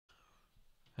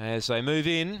as they move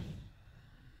in.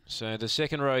 So the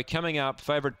second row coming up,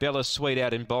 favourite Bella Sweet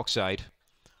out in box 8.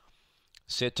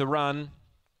 Set to run.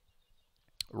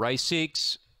 Race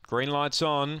 6, green lights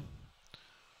on.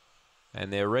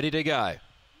 And they're ready to go.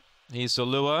 Here's the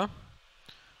lure.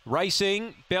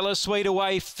 Racing, Bella Sweet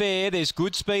away fair. There's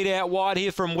good speed out wide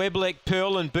here from Webleck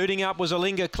Pearl, and booting up was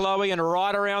Alinga Chloe, and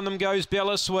right around them goes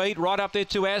Bella Sweet. Right up there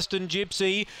to Aston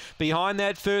Gypsy. Behind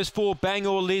that first four,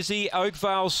 Bangor Lizzie,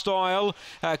 Oakvale Style,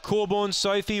 Corborn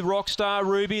Sophie, Rockstar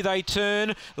Ruby. They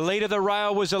turn. Lead of the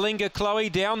rail was Alinga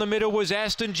Chloe. Down the middle was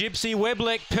Aston Gypsy.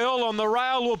 Webleck Pearl on the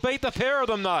rail will beat the pair of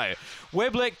them though.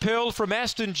 Webleck Pearl from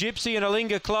Aston Gypsy and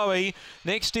Alinga Chloe.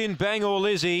 Next in Bangor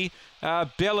Lizzie.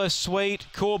 Bella Sweet,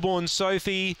 Corborn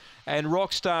Sophie and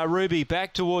Rockstar Ruby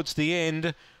back towards the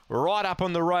end. Right up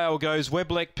on the rail goes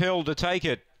Webleck Pearl to take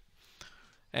it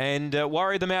and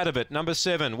worry them out of it. Number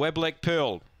 7, Webleck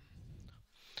Pearl.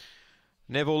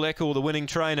 Neville Leckel, the winning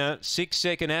trainer. 6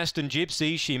 second Aston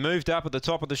Gypsy. She moved up at the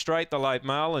top of the straight, the late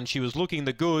mail, and she was looking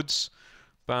the goods.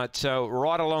 But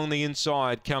right along the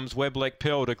inside comes Webleck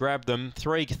Pearl to grab them.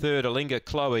 3 third, Alinga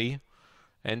Chloe.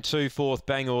 And 2 fourth,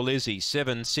 Bangor Lizzie.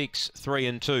 7, 6, 3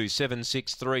 and 2. 7,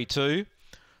 6, 3, 2.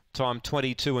 Time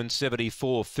 22 and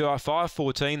 74.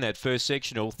 5:14 that first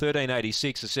sectional.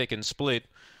 13:86 the second split.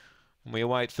 And we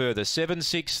await further. 7,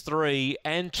 6, 3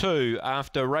 and 2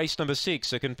 after race number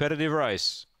 6, a competitive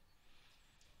race.